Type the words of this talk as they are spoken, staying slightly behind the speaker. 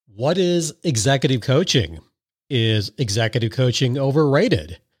What is executive coaching? Is executive coaching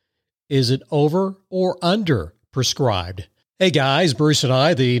overrated? Is it over or under prescribed? Hey guys, Bruce and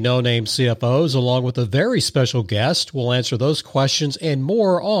I, the no-name CFOs, along with a very special guest, will answer those questions and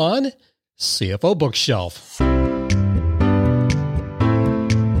more on CFO Bookshelf.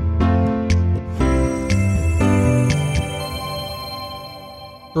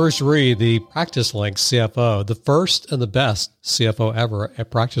 Bruce Reed, the Practice Link CFO, the first and the best CFO ever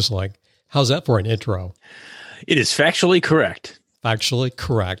at Practice Link. How's that for an intro? It is factually correct. Factually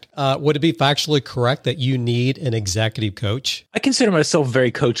correct. Would it be factually correct that you need an executive coach? I consider myself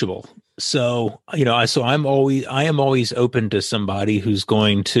very coachable. So, I am always open to somebody who's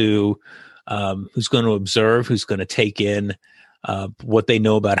going to observe, who's going to take in what they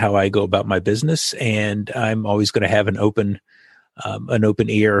know about how I go about my business. And I'm always going to have an open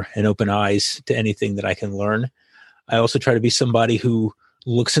ear and open eyes to anything that I can learn. I also try to be somebody who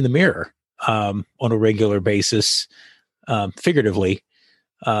looks in the mirror on a regular basis, figuratively.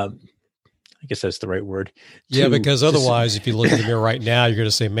 I guess that's the right word. Yeah, because otherwise, if you look in the mirror right now, you're going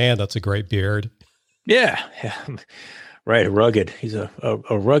to say, man, that's a great beard. Yeah. Right. He's a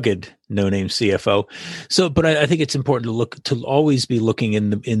rugged no-name CFO. So, but I think it's important to always be looking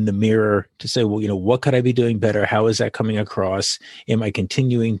in the mirror to say, well, what could I be doing better? How is that coming across? Am I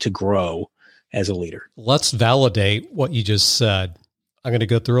continuing to grow as a leader? Let's validate what you just said. I'm going to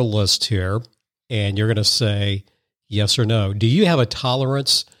go through a list here and you're going to say yes or no. Do you have a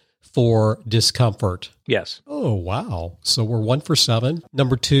tolerance for discomfort? Yes. Oh, wow. So we're 1 for 7.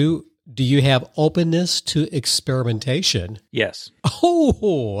 Number 2, do you have openness to experimentation? Yes.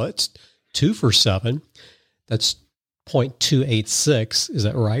 Oh, that's 2 for 7. That's 0.286. Is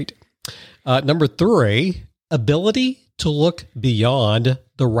that right? Number 3, ability to look beyond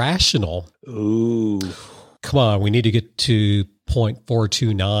the rational. Ooh. Come on, we need to get to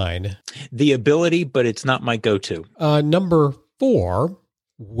 0.429. The ability, but it's not my go-to. Number 4,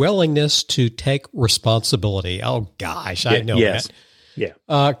 willingness to take responsibility. Oh, gosh, I know yes. that. Yeah.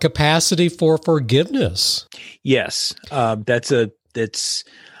 Capacity for forgiveness. Yes. That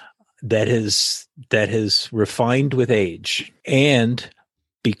has refined with age. And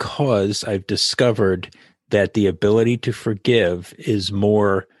because I've discovered that the ability to forgive is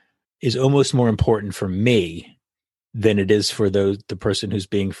almost more important for me than it is for the person who's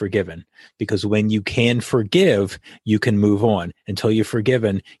being forgiven. Because when you can forgive, you can move on. Until you're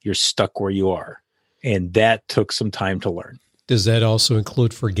forgiven, you're stuck where you are. And that took some time to learn. Does that also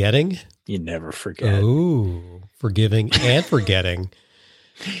include forgetting? You never forget. Ooh, forgiving and forgetting.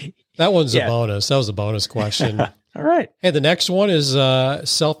 That one's a bonus. That was a bonus question. All right. Hey, the next one is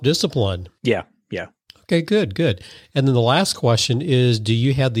self-discipline. Yeah. Okay, good. And then the last question is, do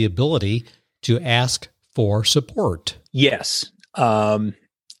you have the ability to ask for support? Yes. I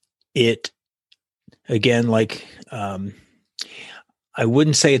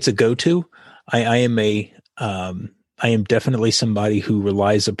wouldn't say it's a go-to. I am definitely somebody who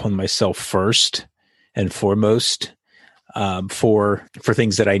relies upon myself first and foremost for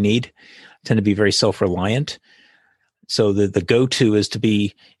things that I need. I tend to be very self-reliant. So the go-to is to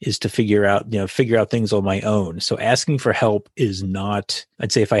figure out things on my own. So asking for help is not,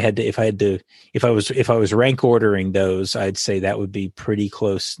 I'd say if I was rank ordering those, I'd say that would be pretty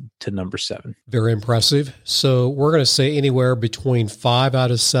close to number 7. Very impressive. So we're going to say anywhere between 5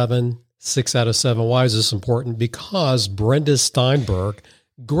 out of 7, 6 out of 7. Why is this important? Because Brenda Steinberg,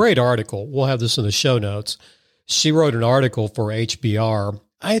 great article. We'll have this in the show notes. She wrote an article for HBR.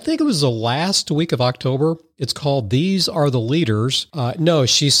 I think it was the last week of October. It's called These Are the Leaders.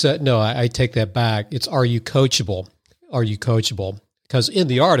 She said, I take that back. It's Are You Coachable? Are you coachable? Because in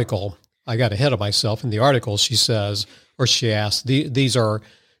the article, I got ahead of myself. In the article, she says, or she asked,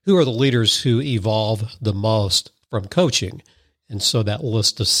 who are the leaders who evolve the most from coaching? And so that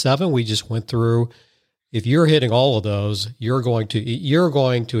list of 7 we just went through, if you're hitting all of those, you're going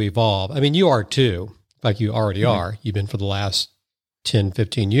to evolve. I mean, you are too. In fact, you already are. You've been for the last 10,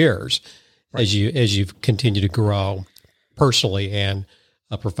 15 years, right, as you've continued to grow personally and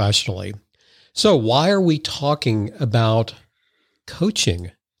professionally. So why are we talking about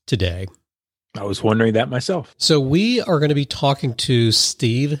coaching today? I was wondering that myself. So we are going to be talking to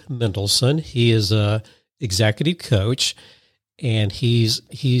Steve Mendelson. He is a executive coach, and he's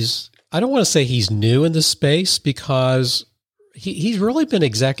I don't want to say he's new in this space because he's really been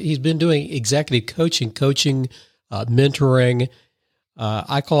he's been doing executive coaching, mentoring.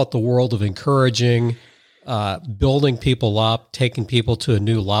 I call it the world of encouraging, building people up, taking people to a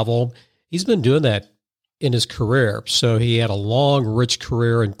new level. He's been doing that in his career. So he had a long, rich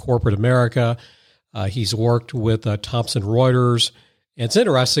career in corporate America. He's worked with Thomson Reuters And it's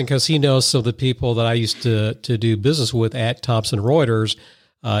interesting because he knows some of the people that I used to do business with at Thomson Reuters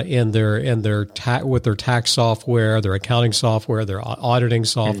with their tax software, their accounting software, their auditing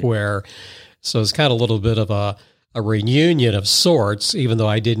software. So it's kind of a little bit of a reunion of sorts, even though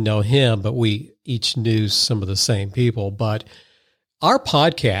I didn't know him, but we each knew some of the same people. But our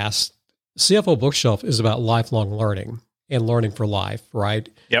podcast, CFO Bookshelf, is about lifelong learning and learning for life, right?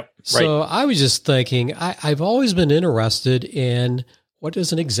 Yep. So right. I was just thinking, I've always been interested in what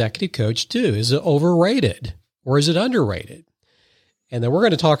does an executive coach do? Is it overrated or is it underrated? And then we're going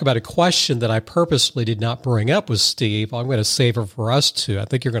to talk about a question that I purposely did not bring up with Steve. I'm going to save it for us too. I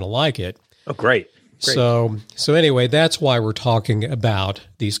think you're going to like it. Oh, great. So anyway, that's why we're talking about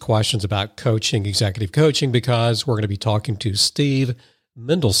these questions about coaching, executive coaching, because we're going to be talking to Steve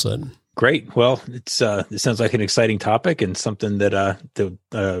Mendelsohn. Great. Well, it sounds like an exciting topic and something that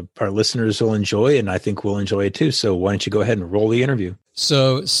our listeners will enjoy, and I think we'll enjoy it too. So why don't you go ahead and roll the interview?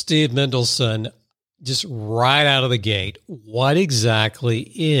 So Steve Mendelsohn, just right out of the gate, what exactly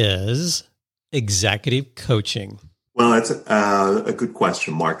is executive coaching? Well, that's a good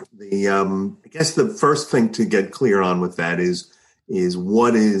question, Mark. I guess the first thing to get clear on with that is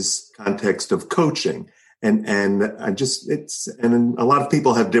what is context of coaching, and a lot of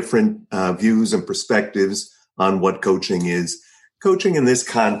people have different views and perspectives on what coaching is. Coaching in this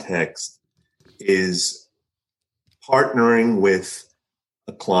context is partnering with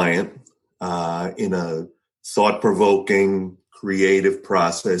a client in a thought-provoking, creative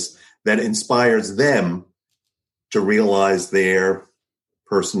process that inspires them to realize their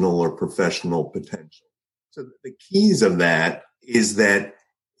personal or professional potential. So the keys of that is that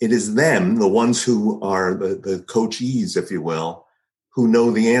it is them, the ones who are the coachees, if you will, who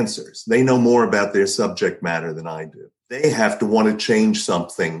know the answers. They know more about their subject matter than I do. They have to want to change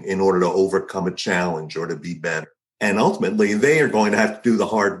something in order to overcome a challenge or to be better. And ultimately, they are going to have to do the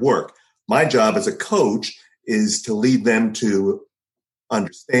hard work. My job as a coach is to lead them to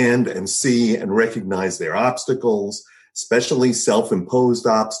understand and see and recognize their obstacles, especially self-imposed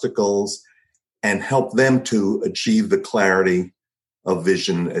obstacles, and help them to achieve the clarity of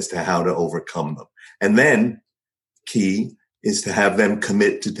vision as to how to overcome them. And then key is to have them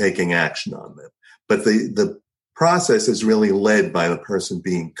commit to taking action on them. But the process is really led by the person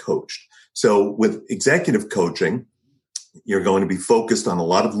being coached. So with executive coaching, you're going to be focused on a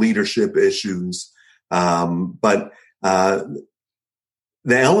lot of leadership issues, but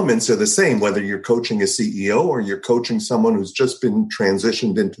the elements are the same, whether you're coaching a CEO or you're coaching someone who's just been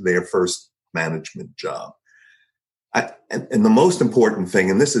transitioned into their first management job. And the most important thing,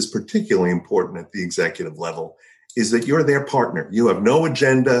 and this is particularly important at the executive level, is that you're their partner. You have no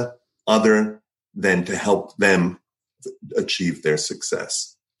agenda other than to help them achieve their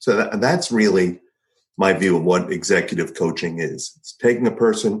success. So that's really my view of what executive coaching is. It's taking a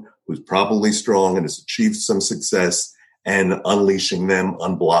person who's probably strong and has achieved some success and unleashing them,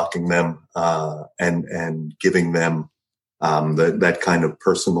 unblocking them, and giving them that kind of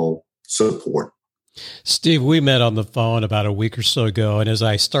personal support. Steve, we met on the phone about a week or so ago, and as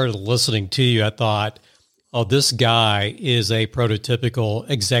I started listening to you, I thought, oh, this guy is a prototypical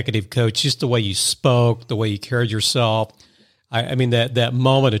executive coach, just the way you spoke, the way you carried yourself. I mean, that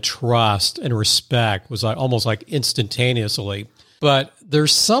moment of trust and respect was almost like instantaneously. But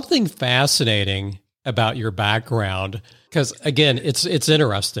there's something fascinating about your background because, again, it's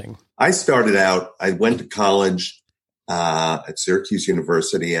interesting. I started out, I went to college at Syracuse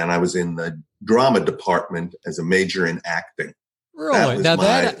University, and I was in the drama department as a major in acting. Really? Now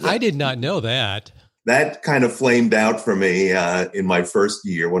I did not know that. That kind of flamed out for me in my first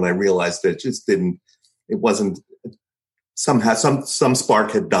year when I realized that it wasn't, somehow some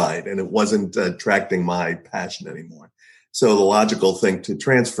spark had died and it wasn't attracting my passion anymore. So the logical thing to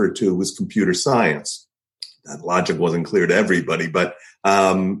transfer to was computer science. That logic wasn't clear to everybody, but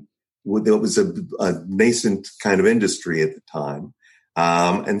it was a nascent kind of industry at the time.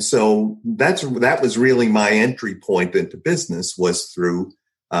 And so that was really my entry point into business, was through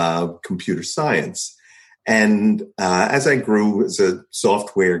computer science. And as I grew as a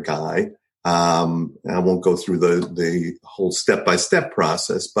software guy, I won't go through the whole step-by-step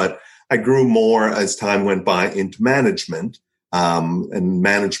process, but I grew more as time went by into management, and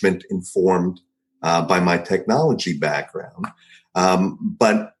management informed by my technology background.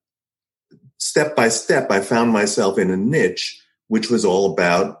 But step by step, I found myself in a niche, which was all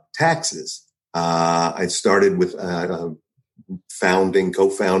about taxes. I started with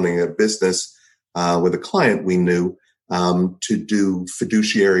co-founding a business with a client we knew to do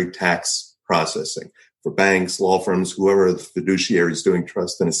fiduciary tax processing for banks, law firms, whoever the fiduciary is doing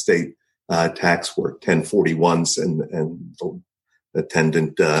trust and estate tax work, 1041s and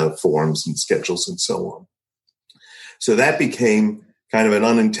attendant forms and schedules and so on. So that became kind of an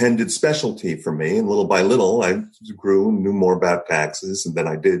unintended specialty for me. And little by little, I grew and knew more about taxes than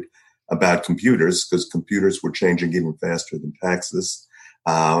I did about computers, because computers were changing even faster than taxes,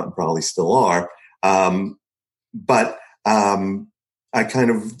 probably still are. But I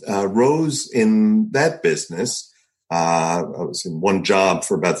kind of rose in that business. I was in one job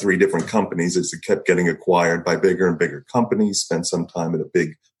for about 3 different companies as it kept getting acquired by bigger and bigger companies. Spent some time at a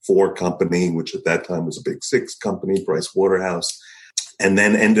big 4 company, which at that time was a big 6 company, Price Waterhouse, and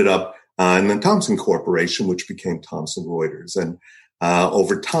then ended up in the Thomson Corporation, which became Thomson Reuters. And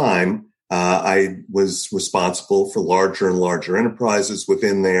over time, I was responsible for larger and larger enterprises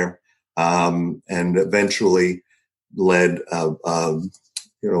within there, and eventually led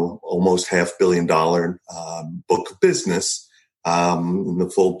almost $500 million book of business, in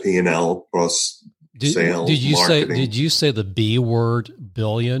the full P&L across sales, marketing. Did you say the B word,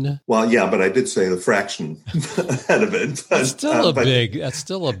 billion? Well, yeah, but I did say the fraction ahead of it. That's still a big. That's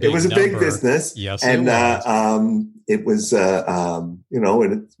still a big. It was number. a big business. Yes, and it was about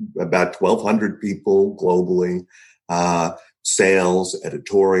 1,200 people globally. Sales,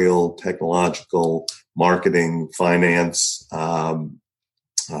 editorial, technological, marketing, finance, and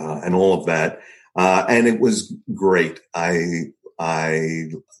all of that. And it was great. I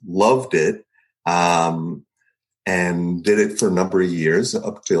loved it, and did it for a number of years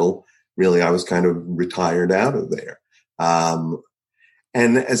up till really I was kind of retired out of there.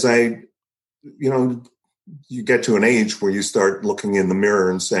 And as you get to an age where you start looking in the mirror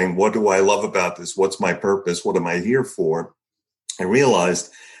and saying, what do I love about this? What's my purpose? What am I here for? I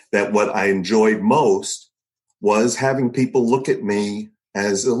realized that what I enjoyed most was having people look at me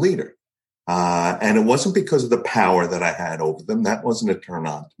as a leader. And it wasn't because of the power that I had over them. That wasn't a turn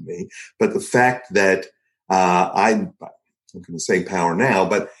on to me. But the fact that I'm going to say power now,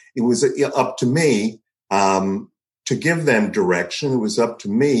 but it was up to me to give them direction. It was up to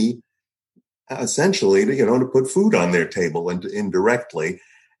me, essentially, to put food on their table and indirectly.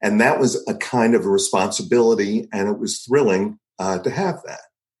 And that was a kind of a responsibility, and it was thrilling to have that.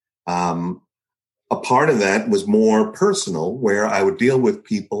 A part of that was more personal, where I would deal with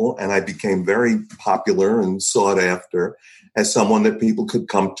people, and I became very popular and sought after as someone that people could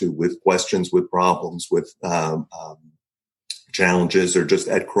come to with questions, with problems, with challenges, or just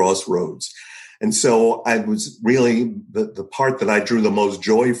at crossroads. And so I was really, the part that I drew the most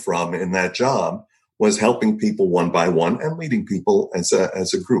joy from in that job was helping people one by one and leading people as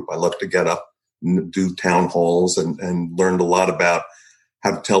a group. I loved to get up and do town halls, and learned a lot about how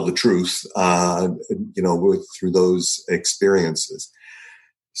to tell the truth, through those experiences.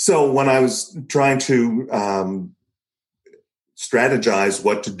 So when I was trying to strategize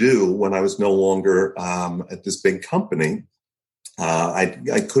what to do when I was no longer at this big company,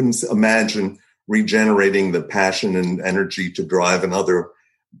 I couldn't imagine regenerating the passion and energy to drive another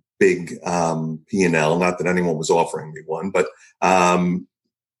big P&L. Not that anyone was offering me one, but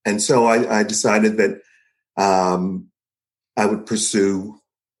and so I decided that I would pursue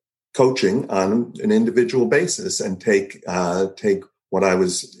coaching on an individual basis and take what I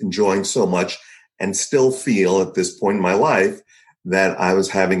was enjoying so much and still feel at this point in my life that I was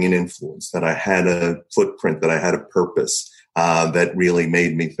having an influence, that I had a footprint, that I had a purpose that really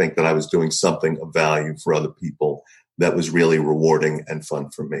made me think that I was doing something of value for other people that was really rewarding and fun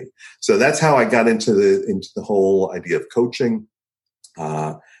for me. So that's how I got into the whole idea of coaching.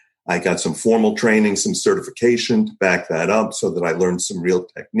 I got some formal training, some certification to back that up, so that I learned some real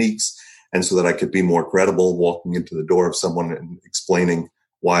techniques, and so that I could be more credible walking into the door of someone and explaining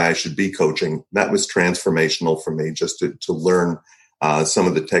why I should be coaching. That was transformational for me, just to learn some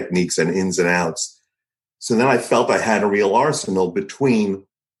of the techniques and ins and outs. So then I felt I had a real arsenal between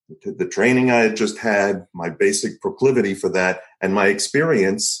the training I had just had, my basic proclivity for that, and my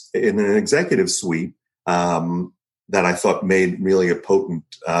experience in an executive suite, that I thought made really a potent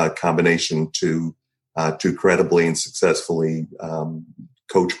combination to credibly and successfully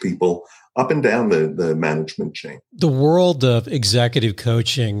coach people up and down the management chain. The world of executive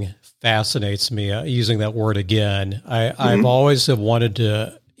coaching fascinates me, using that word again. I've always have wanted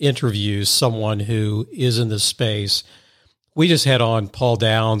to interview someone who is in this space. We just had on Paul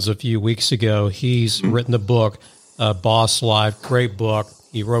Downs a few weeks ago. He's written a book, Boss Life, great book.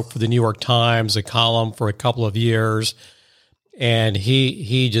 He wrote for the New York Times, a column for a couple of years. And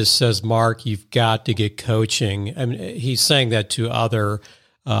he just says, Mark, you've got to get coaching. I mean, he's saying that to other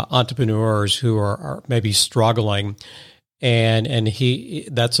entrepreneurs who are maybe struggling. And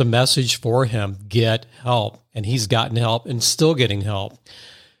that's a message for him, get help. And he's gotten help and still getting help.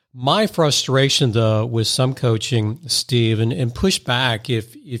 My frustration, though, with some coaching, Steve, and push back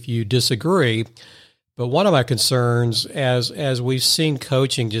if you disagree, but one of my concerns as we've seen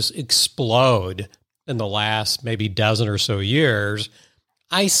coaching just explode in the last maybe dozen or so years,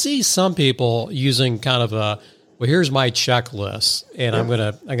 I see some people using kind of a, well, here's my checklist, and I'm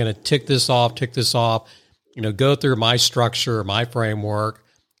gonna tick this off, go through my structure, my framework.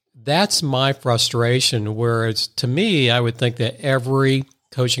 That's my frustration. Whereas to me, I would think that every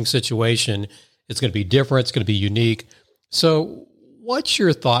coaching situation is going to be different. It's going to be unique. So what's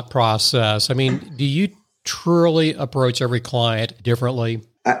your thought process? I mean, do you truly approach every client differently?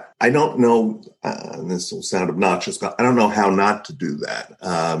 I don't know, this will sound obnoxious, but I don't know how not to do that.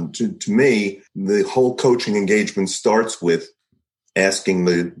 To me, the whole coaching engagement starts with asking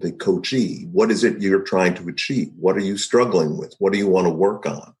the coachee, what is it you're trying to achieve? What are you struggling with? What do you want to work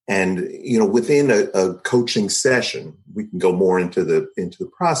on? And, within a coaching session, we can go more into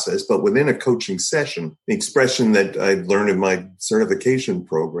the process, but within a coaching session, the expression that I learned in my certification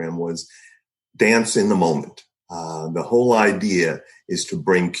program was dance in the moment. The whole idea is to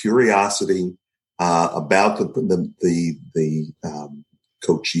bring curiosity about the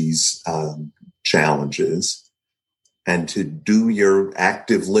coachee's challenges, and to do your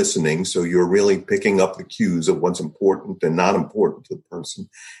active listening, so you're really picking up the cues of what's important and not important to the person,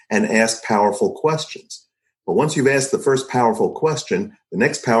 and ask powerful questions. But once you've asked the first powerful question, the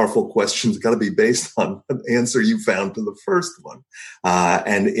next powerful question is going to be based on an answer you found to the first one.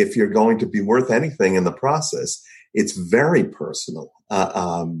 And if you're going to be worth anything in the process, it's very personal.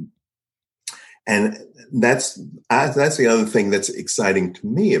 And that's the other thing that's exciting to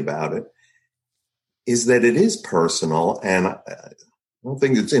me about it, is that it is personal, and I don't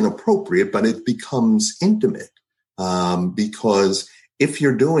think it's inappropriate, but it becomes intimate, because if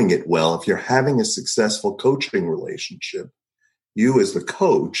you're doing it well, if you're having a successful coaching relationship, you as the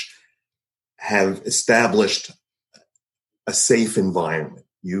coach have established a safe environment.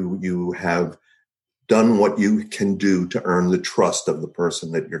 You have done what you can do to earn the trust of the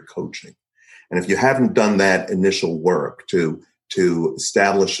person that you're coaching. And if you haven't done that initial work to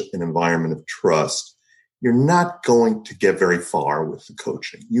establish an environment of trust, you're not going to get very far with the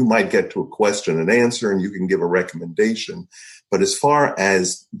coaching. You might get to a question and answer, and you can give a recommendation. But as far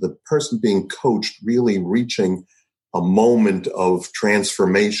as the person being coached really reaching a moment of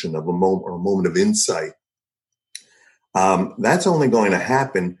transformation, of a moment of insight, that's only going to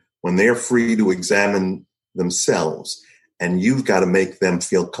happen when they're free to examine themselves. And you've got to make them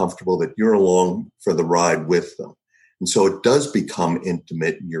feel comfortable that you're along for the ride with them. And so it does become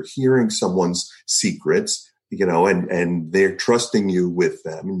intimate. You're hearing someone's secrets, and they're trusting you with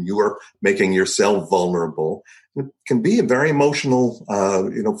them, and you are making yourself vulnerable. It can be a very emotional,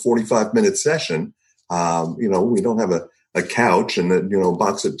 45-minute session. We don't have a couch and a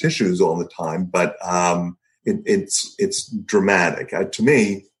box of tissues all the time, but it's dramatic. To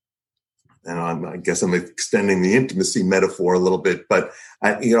me, and I guess I'm extending the intimacy metaphor a little bit, but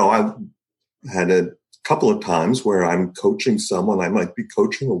I had a couple of times where I'm coaching someone, I might be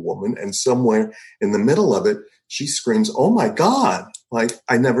coaching a woman, and somewhere in the middle of it, she screams, "Oh my God," like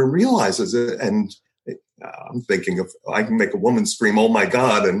I never realized it. And I'm thinking if I can make a woman scream, "Oh my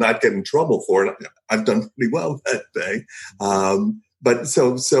God," and not get in trouble for it, I've done pretty well that day. But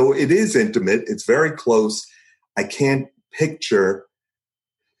so it is intimate. It's very close. I can't picture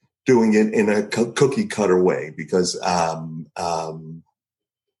doing it in a cookie cutter way because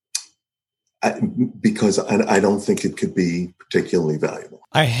I don't think it could be particularly valuable.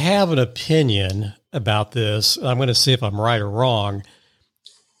 I have an opinion about this. I'm going to see if I'm right or wrong.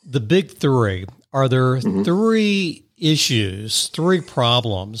 The big three, are there three issues, three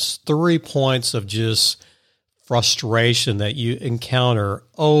problems, 3 points of just frustration that you encounter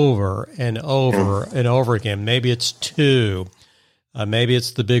over and over and over again? Maybe it's 2, maybe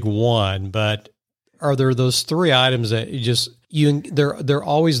it's the big one, but are there those 3 items that they're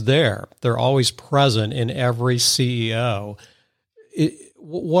always there? They're always present in every CEO.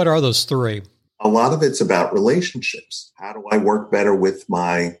 What are those 3? A lot of it's about relationships. How do I work better with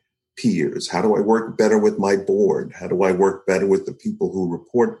my peers? How do I work better with my board? How do I work better with the people who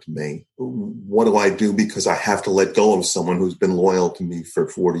report to me? What do I do because I have to let go of someone who's been loyal to me for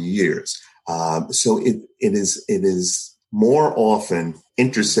 40 years? So it is more often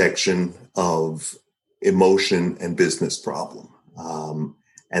intersection of emotion and business problem.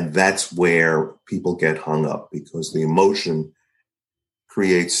 And that's where people get hung up, because the emotion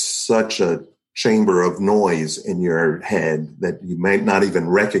creates such a chamber of noise in your head that you might not even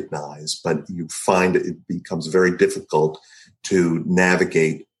recognize, but you find it becomes very difficult to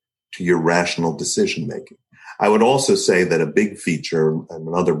navigate to your rational decision making. I would also say that a big feature, and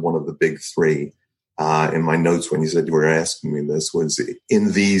another one of the big three, in my notes when you said you were asking me this, was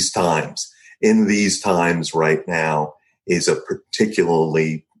in these times. In these times right now is a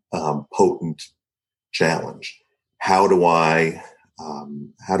particularly potent challenge. How do I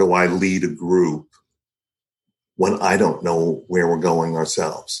lead a group when I don't know where we're going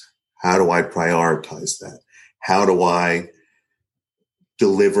ourselves? How do I prioritize that? How do I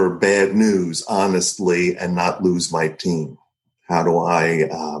deliver bad news honestly and not lose my team? How do I,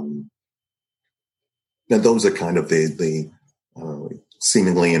 now those are kind of the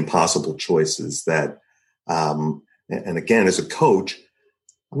seemingly impossible choices that, and again, as a coach,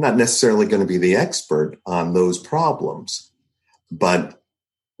 I'm not necessarily going to be the expert on those problems, but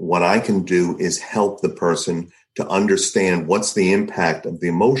what I can do is help the person to understand what's the impact of the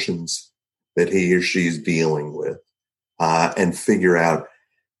emotions that he or she is dealing with, and figure out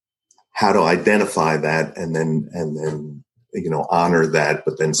how to identify that and then honor that,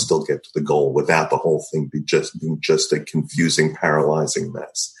 but then still get to the goal without the whole thing being just a confusing, paralyzing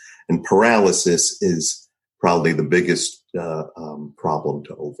mess. And paralysis is probably the biggest problem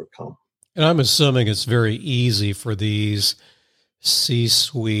to overcome. And I'm assuming it's very easy for these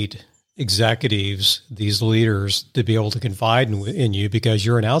C-suite executives, these leaders, to be able to confide in you because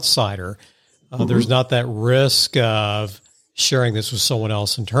you're an outsider. There's not that risk of sharing this with someone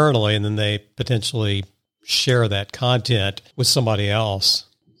else internally, and then they potentially share that content with somebody else.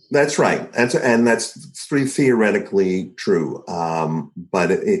 That's right. That's theoretically true.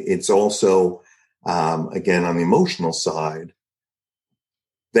 But it's also, again, on the emotional side,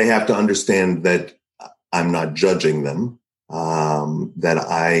 they have to understand that I'm not judging them, that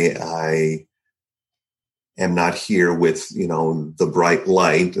I am not here with, the bright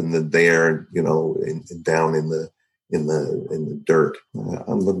light and that they're, down in the dirt.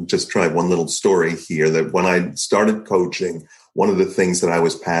 I'm going to just try one little story here that when I started coaching, one of the things that I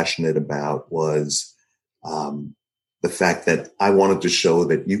was passionate about was the fact that I wanted to show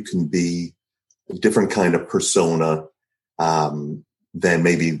that you can be a different kind of persona than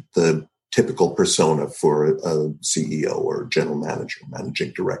maybe the typical persona for a CEO or general manager,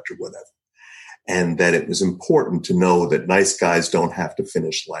 managing director, whatever. And that it was important to know that nice guys don't have to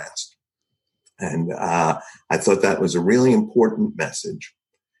finish last. And I thought that was a really important message.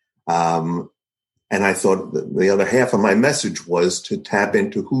 And I thought the other half of my message was to tap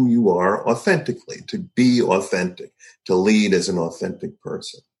into who you are authentically, to be authentic, to lead as an authentic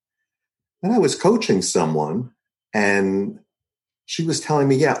person. And I was coaching someone, and she was telling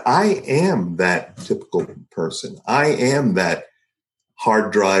me, yeah, I am that typical person. I am that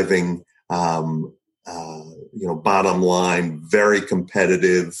hard-driving, bottom line, very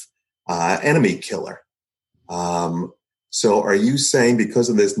competitive enemy killer. So are you saying because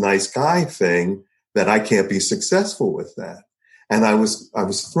of this nice guy thing that I can't be successful with that? And I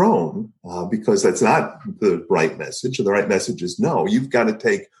was thrown because that's not the right message. The right message is no, you've got to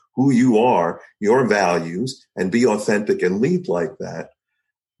take who you are, your values, and be authentic and lead like that.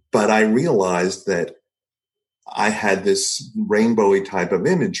 But I realized that I had this rainbowy type of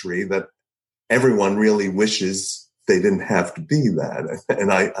imagery that everyone really wishes they didn't have to be that.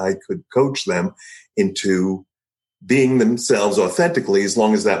 And I could coach them into being themselves authentically as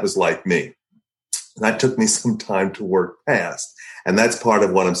long as that was like me. And that took me some time to work past. And that's part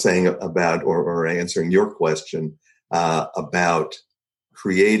of what I'm saying about, or answering your question about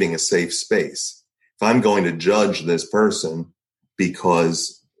creating a safe space. If I'm going to judge this person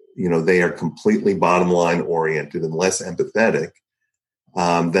because, they are completely bottom line oriented and less empathetic,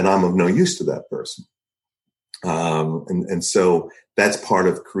 then I'm of no use to that person. And so that's part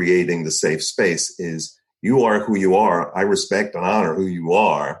of creating the safe space is you are who you are. I respect and honor who you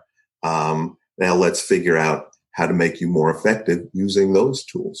are. Now let's figure out how to make you more effective using those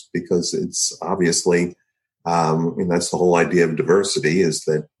tools, because it's obviously, that's the whole idea of diversity, is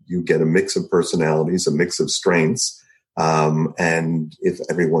that you get a mix of personalities, a mix of strengths. And if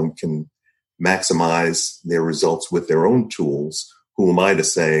everyone can maximize their results with their own tools, who am I to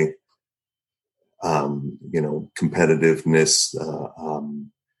say, competitiveness,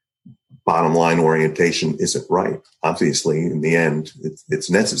 bottom line orientation isn't right? Obviously, in the end, it's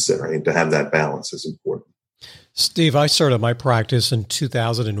necessary, and to have that balance is important. Steve, I started my practice in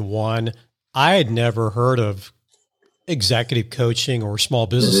 2001. I had never heard of executive coaching or small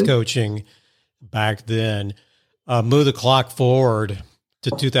business coaching back then. Move the clock forward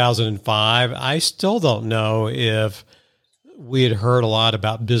to 2005. I still don't know if we had heard a lot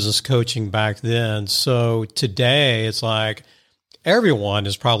about business coaching back then. So today it's like everyone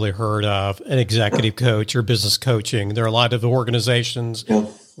has probably heard of an executive coach or business coaching. There are a lot of organizations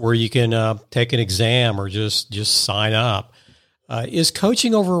where you can take an exam or just sign up. Is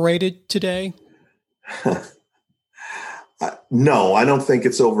coaching overrated today? No, I don't think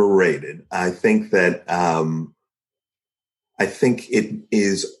it's overrated. I think that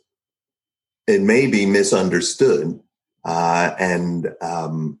it may be misunderstood, and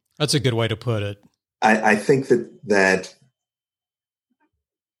that's a good way to put it. I think that,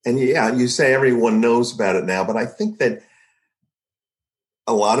 and yeah, you say everyone knows about it now, but I think that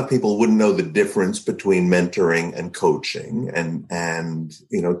a lot of people wouldn't know the difference between mentoring and coaching. And,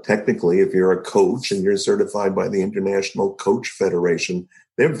 technically, if you're a coach and you're certified by the International Coach Federation,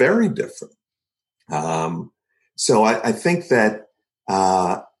 they're very different. So I think that,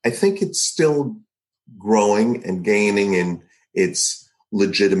 I think it's still growing and gaining in its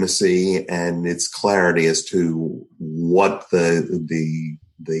legitimacy and its clarity as to what the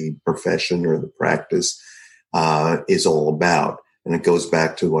profession or the practice, is all about. And it goes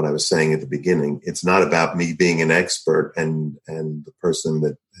back to what I was saying at the beginning. It's not about me being an expert and the person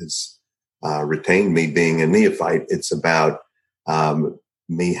that has retained me being a neophyte. It's about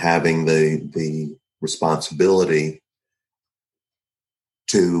me having the responsibility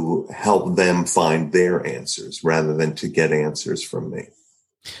to help them find their answers rather than to get answers from me.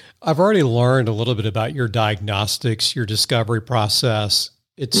 I've already learned a little bit about your diagnostics, your discovery process.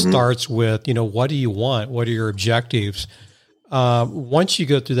 It starts with, what do you want? What are your objectives? Once you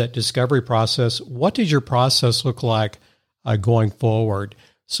go through that discovery process, what does your process look like going forward?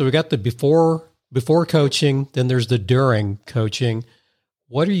 So we got the before coaching, then there's the during coaching.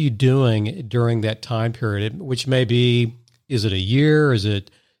 What are you doing during that time period? Which may be, is it a year? Is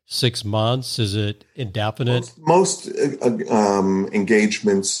it 6 months? Is it indefinite? Most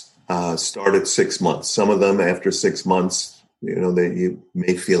engagements start at 6 months. Some of them after 6 months, you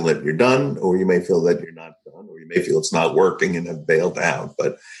may feel that you're done, or you may feel that you're not done, or you may feel it's not working and have bailed out.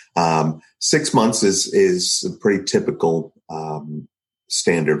 But 6 months is a pretty typical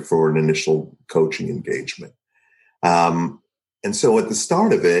standard for an initial coaching engagement. And so at the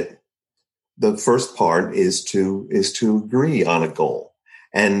start of it, the first part is to agree on a goal.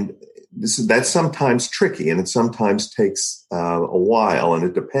 And that's sometimes tricky, and it sometimes takes a while, and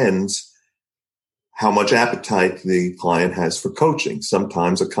it depends how much appetite the client has for coaching.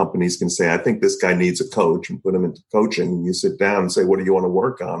 Sometimes companies can say, I think this guy needs a coach, and put him into coaching. And you sit down and say, what do you want to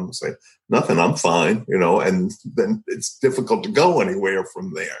work on? And say, nothing, I'm fine, and then it's difficult to go anywhere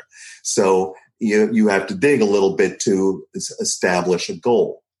from there. So you have to dig a little bit to establish a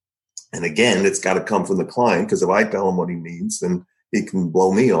goal. And again, it's got to come from the client, because if I tell him what he needs, then he can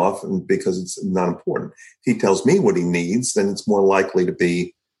blow me off, and because it's not important. If he tells me what he needs, then it's more likely to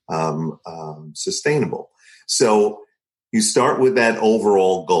be sustainable. So you start with that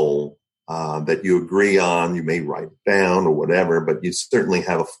overall goal that you agree on. You may write it down or whatever, but you certainly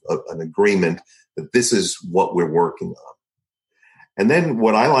have an agreement that this is what we're working on. And then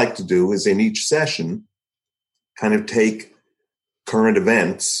what I like to do is in each session, kind of take current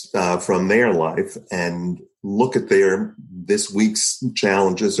events from their life and look at this week's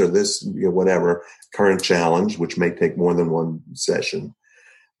challenges, or this whatever current challenge, which may take more than one session.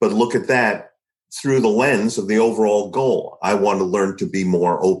 But look at that through the lens of the overall goal. I want to learn to be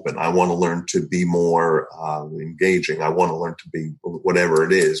more open. I want to learn to be more engaging. I want to learn to be, whatever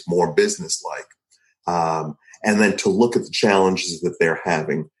it is, more business-like. And then to look at the challenges that they're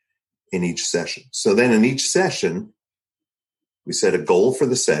having in each session. So then in each session, we set a goal for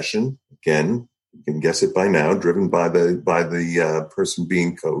the session. Again, you can guess it by now, driven by the person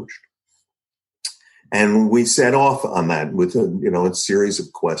being coached. And we set off on that with a series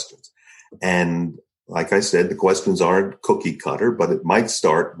of questions. And like I said, the questions aren't cookie cutter, but it might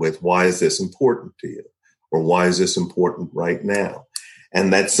start with, why is this important to you? Or why is this important right now?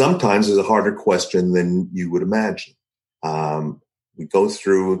 And that sometimes is a harder question than you would imagine. We go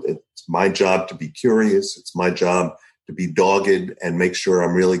through, it's my job to be curious. It's my job to be dogged and make sure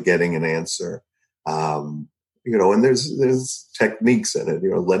I'm really getting an answer. And there's techniques in it,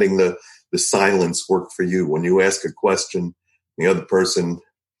 letting the silence work for you. When you ask a question, the other person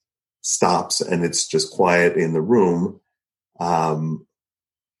stops and it's just quiet in the room.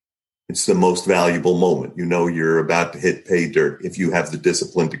 It's the most valuable moment. You're about to hit pay dirt if you have the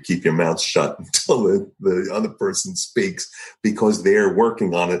discipline to keep your mouth shut until the other person speaks, because they're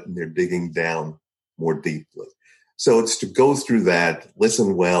working on it and they're digging down more deeply. So it's to go through that,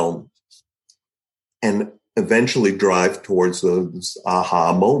 listen well, and eventually drive towards those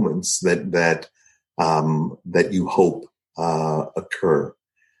aha moments that you hope occur.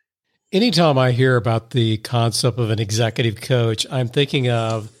 Anytime I hear about the concept of an executive coach, I'm thinking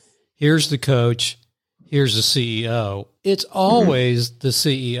of, here's the coach. here's the CEO. It's always the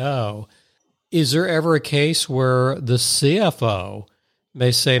CEO. Is there ever a case where the CFO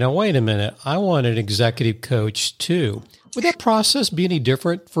may say, now, wait a minute, I want an executive coach too? Would that process be any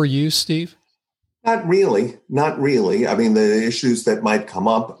different for you, Steve? Not really. Not really. I mean, the issues that might come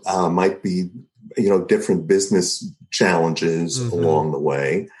up might be, different business challenges along the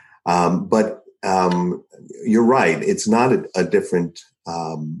way. But you're right. It's not a different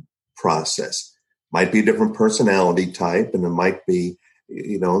process. Might be a different personality type, and it might be,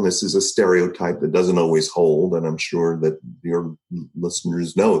 and this is a stereotype that doesn't always hold. And I'm sure that your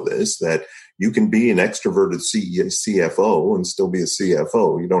listeners know this, that you can be an extroverted CFO and still be a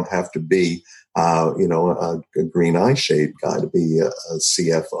CFO. You don't have to be, a green eye shade guy to be a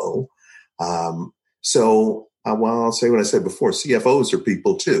CFO. So I'll say what I said before, CFOs are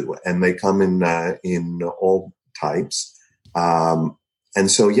people too, and they come in all types. And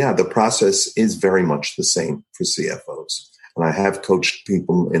so, the process is very much the same for CFOs. And I have coached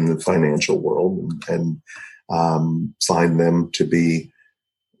people in the financial world and find them to be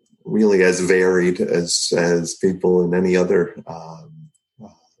really as varied as people in any other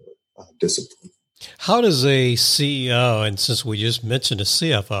discipline. How does a CEO, and since we just mentioned a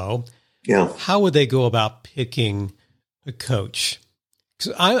CFO, how would they go about picking a coach?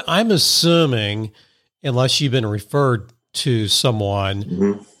 Because I'm assuming, unless you've been referred to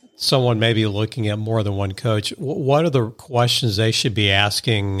someone, someone may be looking at more than one coach. What are the questions they should be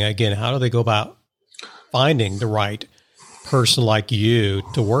asking? Again, how do they go about finding the right person like you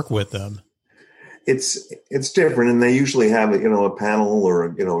to work with them? It's different, and they usually have a panel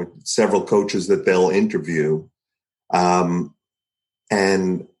or several coaches that they'll interview, and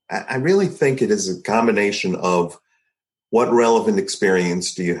I really think it is a combination of what relevant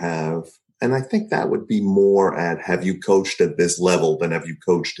experience do you have. And I think that would be more at, have you coached at this level than have you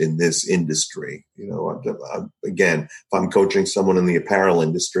coached in this industry? Again, if I'm coaching someone in the apparel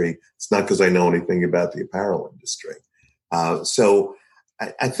industry, it's not because I know anything about the apparel industry. So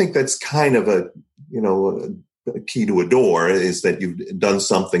I think that's kind of a key to a door, is that you've done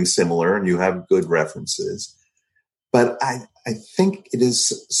something similar and you have good references. But I think it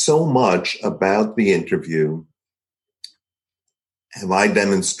is so much about the interview. Have I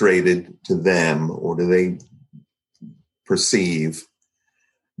demonstrated to them, or do they perceive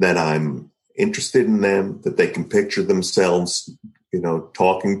that I'm interested in them, that they can picture themselves,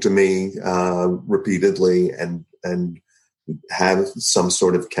 talking to me repeatedly and have some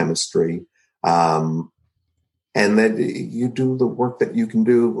sort of chemistry, and that you do the work that you can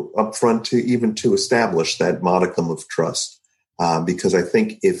do up front to establish that modicum of trust. Because I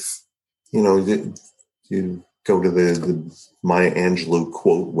think if, you go to the Maya Angelou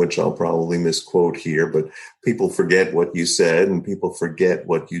quote, which I'll probably misquote here, but people forget what you said and people forget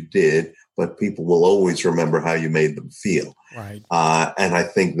what you did, but people will always remember how you made them feel. Right. And I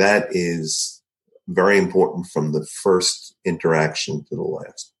think that is very important from the first interaction to the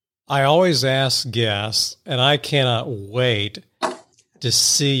last. I always ask guests, and I cannot wait to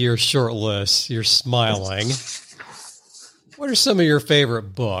see your short list. You're smiling. What are some of your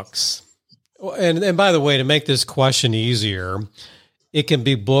favorite books? And by the way, to make this question easier, it can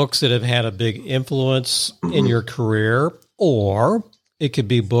be books that have had a big influence in your career, or it could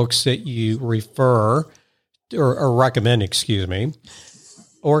be books that you refer or recommend,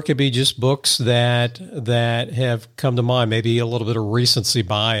 or it could be just books that have come to mind, maybe a little bit of recency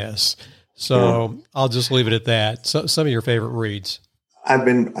bias. So I'll just leave it at that. So, some of your favorite reads. I've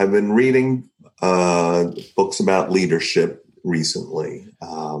been reading books about leadership recently.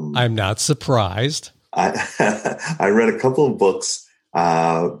 I'm not surprised. I read a couple of books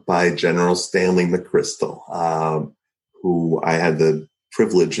by General Stanley McChrystal, who I had the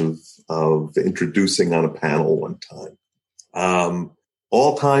privilege of introducing on a panel one time.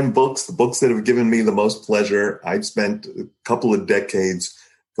 All-time books, the books that have given me the most pleasure. I've spent a couple of decades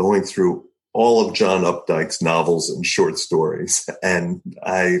going through all of John Updike's novels and short stories, and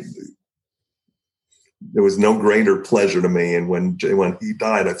there was no greater pleasure to me. And when he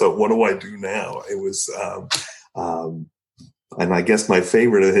died, I thought, what do I do now? It was, and I guess my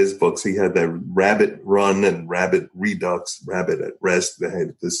favorite of his books, he had the Rabbit Run and Rabbit Redux, Rabbit at Rest. They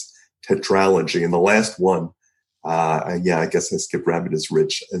had this tetralogy. And the last one, I guess I skipped Rabbit is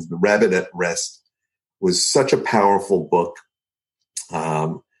Rich. As the Rabbit at Rest was such a powerful book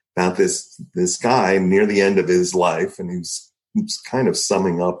about this guy near the end of his life. And he was kind of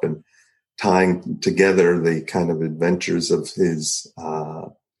summing up and tying together the kind of adventures of his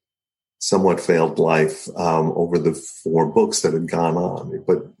somewhat failed life over the 4 books that had gone on.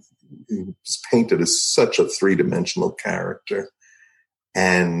 But he was painted as such a 3-dimensional character.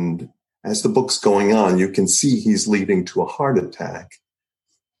 And as the book's going on, you can see he's leading to a heart attack.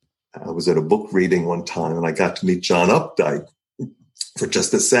 I was at a book reading one time, and I got to meet John Updike for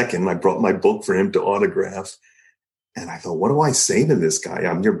just a second. I brought my book for him to autograph. And I thought, what do I say to this guy?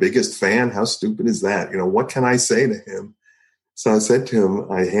 I'm your biggest fan. How stupid is that? What can I say to him? So I said to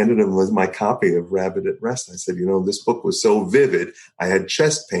him, I handed him my copy of Rabbit at Rest. I said, this book was so vivid. I had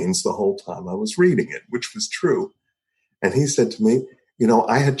chest pains the whole time I was reading it, which was true. And he said to me,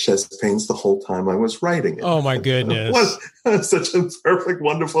 I had chest pains the whole time I was writing it. Oh, my goodness. What such a perfect,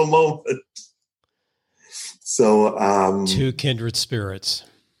 wonderful moment. So, two kindred spirits.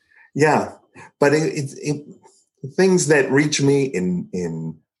 Yeah. But it things that reach me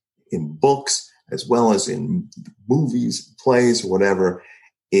in books as well as in movies, plays, whatever,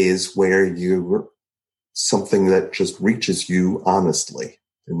 is where something that just reaches you honestly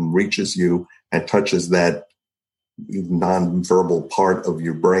and reaches you and touches that nonverbal part of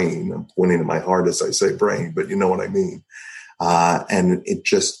your brain. I'm pointing to my heart as I say brain, but you know what I mean. And it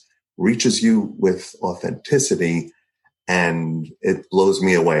just reaches you with authenticity, and it blows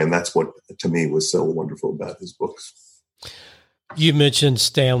me away. And that's what, to me, was so wonderful about his books. You mentioned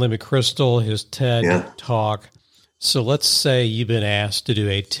Stanley McChrystal, his TED Talk. So let's say you've been asked to do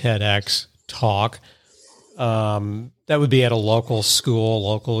a TEDx talk. That would be at a local school,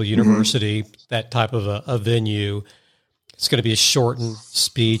 local university, that type of a venue. It's going to be a shortened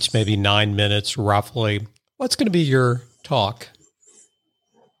speech, maybe 9 minutes roughly. What's going to be your talk?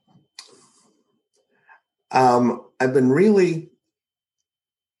 I've been really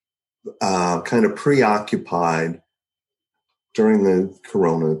kind of preoccupied during the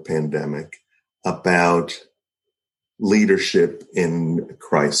corona pandemic about leadership in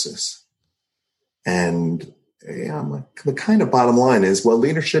crisis. And the kind of bottom line is, well,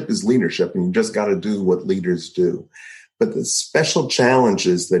 leadership is leadership, and you just got to do what leaders do. But the special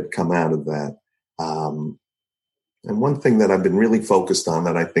challenges that come out of that, and one thing that I've been really focused on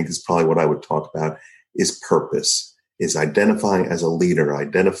that I think is probably what I would talk about is purpose, is identifying as a leader,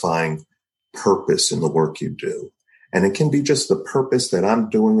 identifying purpose in the work you do. And it can be just the purpose that I'm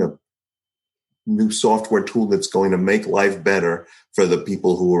doing a new software tool that's going to make life better for the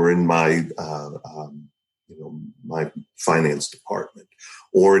people who are in my, my finance department,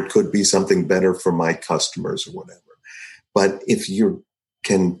 or it could be something better for my customers or whatever. But if you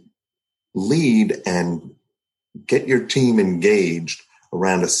can lead and get your team engaged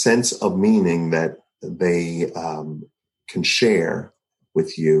around a sense of meaning that they can share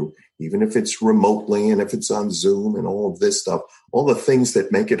with you, even if it's remotely and if it's on Zoom and all of this stuff, all the things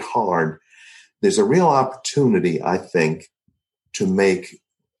that make it hard, there's a real opportunity, I think, to make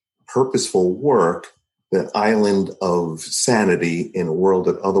purposeful work the island of sanity in a world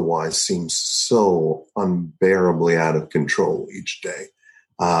that otherwise seems so unbearably out of control each day.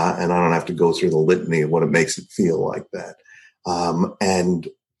 And I don't have to go through the litany of what it makes it feel like that. And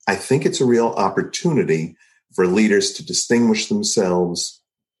I think it's a real opportunity for leaders to distinguish themselves.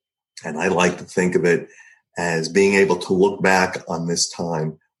 And I like to think of it as being able to look back on this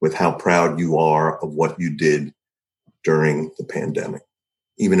time with how proud you are of what you did during the pandemic,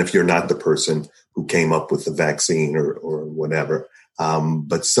 even if you're not the person who came up with the vaccine or whatever,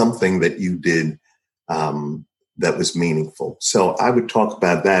 but something that you did that was meaningful. So I would talk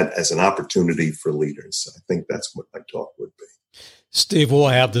about that as an opportunity for leaders. I think that's what my talk would be. Steve, we'll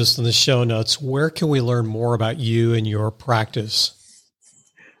have this in the show notes. Where can we learn more about you and your practice?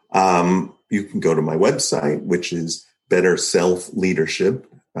 You can go to my website, which is Better Self Leadership.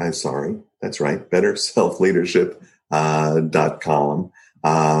 That's right, betterselfleadership.com.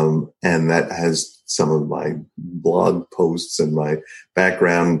 And that has some of my blog posts and my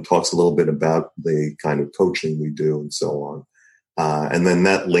background, talks a little bit about the kind of coaching we do and so on. And then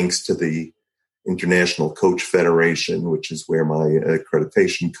that links to the International Coach Federation, which is where my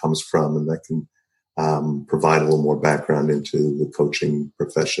accreditation comes from, and that can provide a little more background into the coaching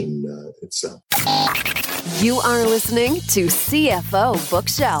profession itself. You are listening to CFO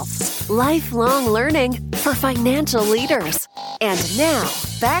Bookshelf, lifelong learning for financial leaders. And now,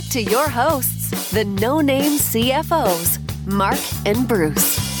 back to your hosts, the no-name CFOs, Mark and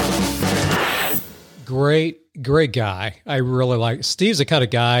Bruce. Great guy. I really like Steve's the kind of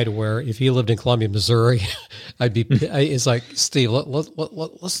guy to where if he lived in Columbia, Missouri, it's like, Steve,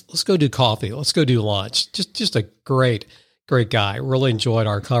 let's go do coffee. Let's go do lunch. Just a great guy. Really enjoyed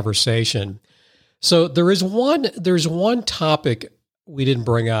our conversation. So there's one topic we didn't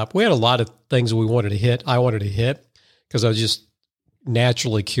bring up. We had a lot of things we wanted to hit. I wanted to hit because I was just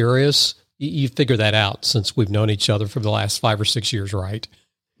naturally curious. You figure that out since we've known each other for the last 5 or 6 years, right?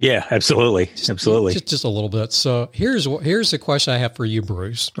 Yeah, absolutely. Absolutely. Just a little bit. So here's the question I have for you,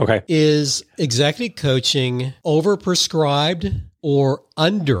 Bruce. Okay. Is executive coaching overprescribed or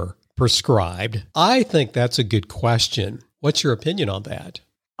underprescribed? I think that's a good question. What's your opinion on that?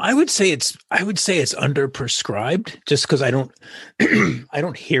 I would say it's underprescribed, just because I don't I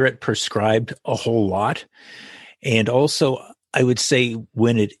don't hear it prescribed a whole lot. And also I would say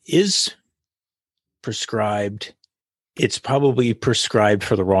when it is prescribed, it's probably prescribed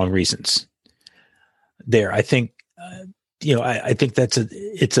for the wrong reasons. I think, I think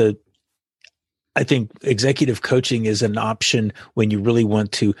I think executive coaching is an option when you really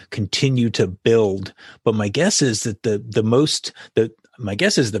want to continue to build. But my guess is that the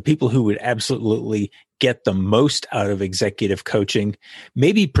people who would absolutely get the most out of executive coaching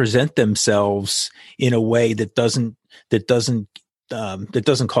maybe present themselves in a way that doesn't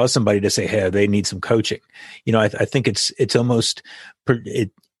cause somebody to say, hey, they need some coaching. I think it's almost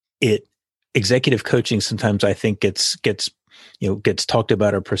executive coaching. Sometimes I think gets talked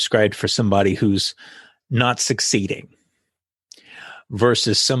about or prescribed for somebody who's not succeeding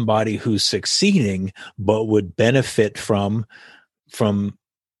versus somebody who's succeeding, but would benefit from some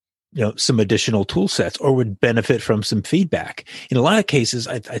additional tool sets or would benefit from some feedback. In a lot of cases,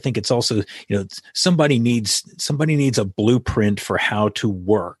 I think it's also, somebody needs a blueprint for how to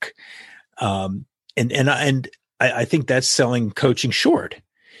work. And I think that's selling coaching short.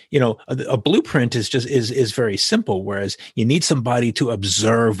 A blueprint is very simple, whereas you need somebody to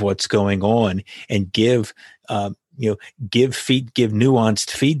observe what's going on and give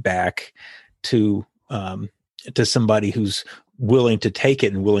nuanced feedback to somebody who's willing to take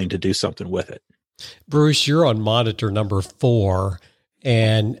it and willing to do something with it. Bruce, you're on monitor number 4,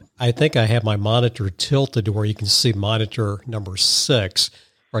 and I think I have my monitor tilted to where you can see monitor number 6,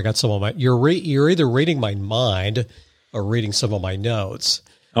 where I got some of my. You're either reading my mind or reading some of my notes.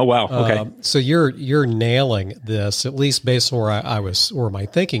 Oh wow! Okay, so you're nailing this, at least based on where my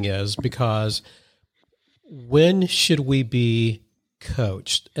thinking is, because when should we be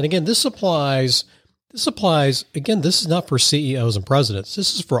coached? And again, this applies. Again, this is not for CEOs and presidents.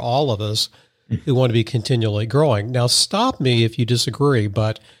 This is for all of us who want to be continually growing. Now, stop me if you disagree,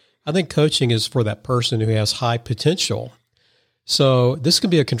 but I think coaching is for that person who has high potential. So this can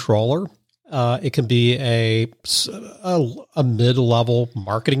be a controller. It can be a mid-level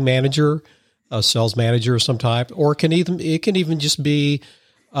marketing manager, a sales manager of some type, or it can even just be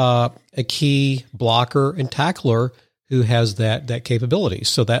a key blocker and tackler who has that capability.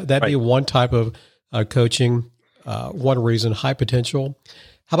 So that'd be one type of coaching, one reason, high potential.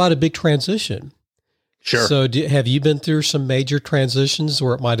 How about a big transition? Sure. So have you been through some major transitions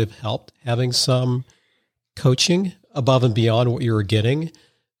where it might have helped having some coaching above and beyond what you were getting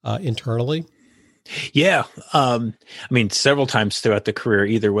internally? Yeah. Several times throughout the career,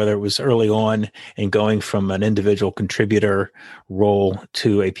 either whether it was early on and going from an individual contributor role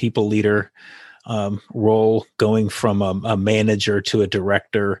to a people leader role, going from a manager to a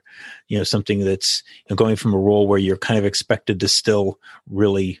director, something that's going from a role where you're kind of expected to still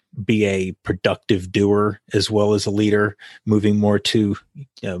really be a productive doer as well as a leader, moving more to,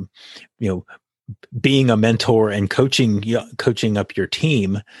 being a mentor and coaching up your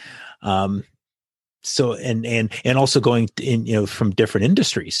team. So, and also going in, from different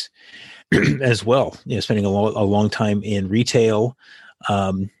industries as well, spending a long time in retail.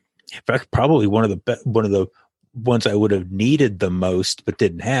 In fact, probably one of the ones I would have needed the most, but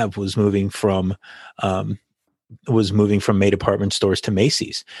didn't have, was moving from May department stores to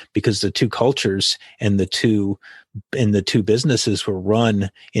Macy's, because the two cultures and the two businesses were run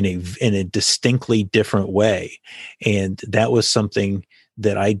in a distinctly different way. And that was something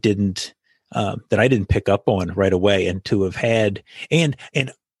that I didn't pick up on right away, and to have had, and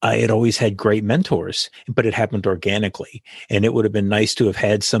I had always had great mentors, but it happened organically. And it would have been nice to have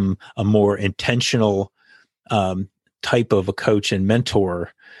had a more intentional type of a coach and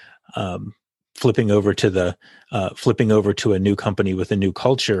mentor, flipping over to a new company with a new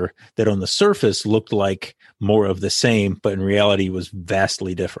culture that on the surface looked like more of the same, but in reality was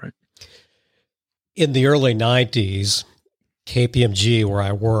vastly different. In the early 90s, KPMG, where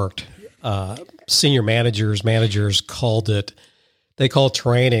I worked, senior managers called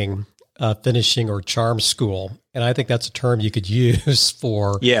training finishing or charm school. And I think that's a term you could use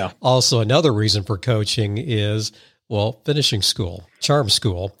for also another reason for coaching is, finishing school, charm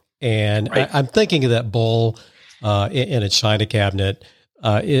school. And right. I'm thinking of that bowl in a china cabinet.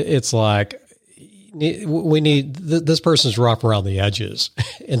 It's like, we need this person's rough around the edges.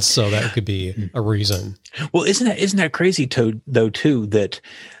 And so that could be a reason. Well, isn't that crazy though too, that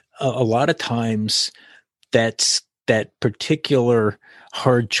a lot of times that particular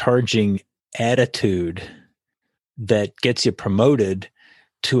hard charging attitude that gets you promoted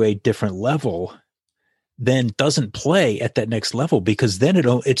to a different level then doesn't play at that next level, because then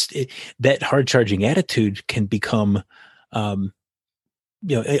that hard charging attitude can become,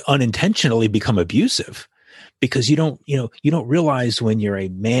 unintentionally become abusive, because you don't realize when you're a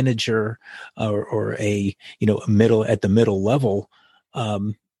manager or a at the middle level,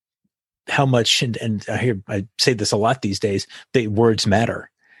 how much, and I say this a lot these days, the words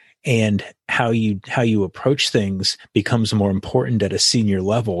matter, and how you approach things becomes more important at a senior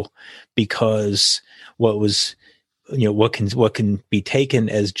level, because what can be taken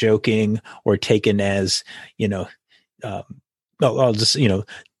as joking or taken as, I'll just,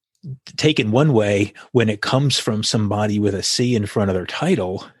 taken one way, when it comes from somebody with a C in front of their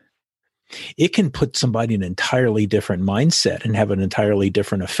title, it can put somebody in an entirely different mindset and have an entirely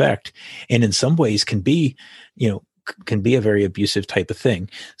different effect. And in some ways can be a very abusive type of thing.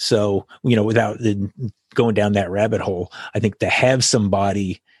 So, without going down that rabbit hole, I think to have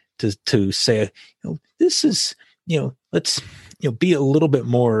somebody to say, this is, let's, be a little bit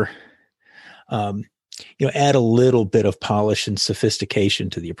more, add a little bit of polish and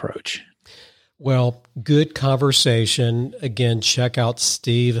sophistication to the approach. Well, good conversation. Again, check out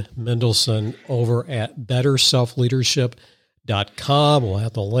Steve Mendelsohn over at betterselfleadership.com. We'll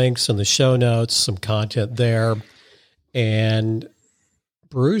have the links in the show notes, some content there. And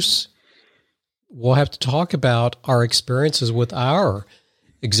Bruce, we'll have to talk about our experiences with our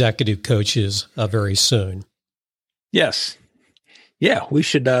executive coaches very soon. Yes. Yeah, we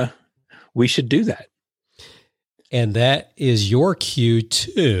should do that. And that is your cue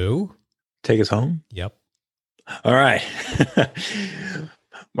to take us home. Yep. All right.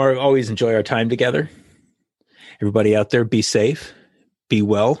 Mark, always enjoy our time together. Everybody out there, be safe, be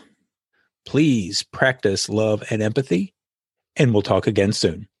well. Please practice love and empathy, and we'll talk again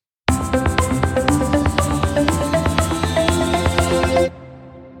soon.